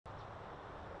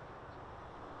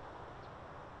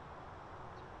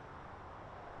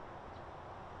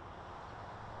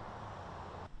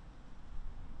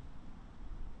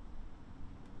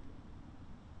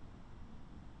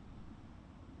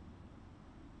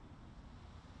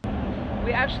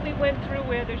We actually went through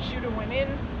where the shooter went in,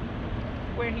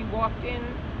 where he walked in,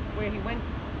 where he went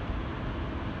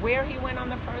on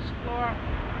the first floor,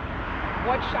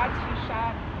 what shots he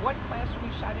shot, what classroom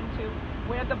he shot into,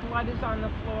 where the blood is on the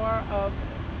floor of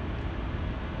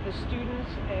the students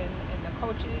and the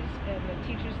coaches and the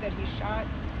teachers that he shot.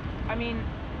 I mean,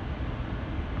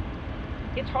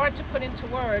 it's hard to put into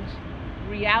words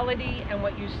reality and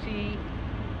what you see,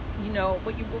 you know,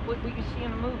 what you see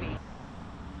in a movie.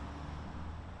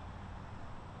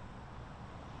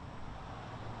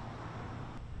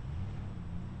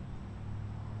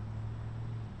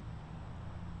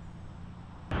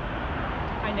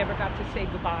 I never got to say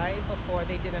goodbye before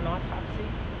they did an autopsy.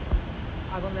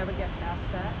 I will never get past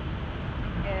that.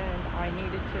 And I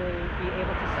needed to be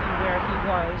able to see where he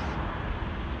was,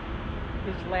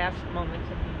 his last moments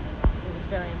of being alive. It was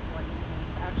very important to me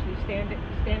to actually stand in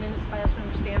his classroom,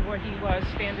 stand where he was,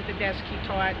 stand at the desk he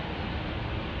taught,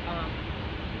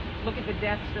 look at the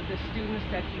deaths of the students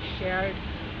that he shared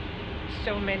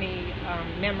so many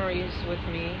memories with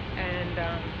me, and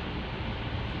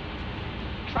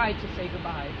tried to say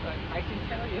goodbye, but I can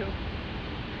tell you,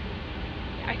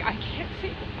 I can't say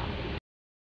goodbye.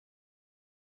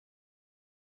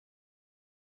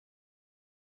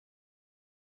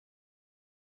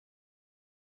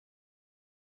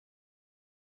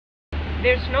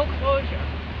 There's no closure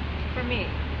for me.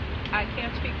 I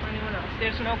can't speak for anyone else.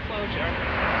 There's no closure,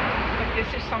 but this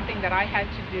is something that I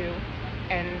had to do,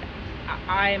 and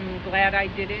I'm glad I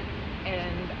did it,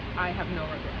 and I have no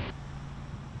regrets.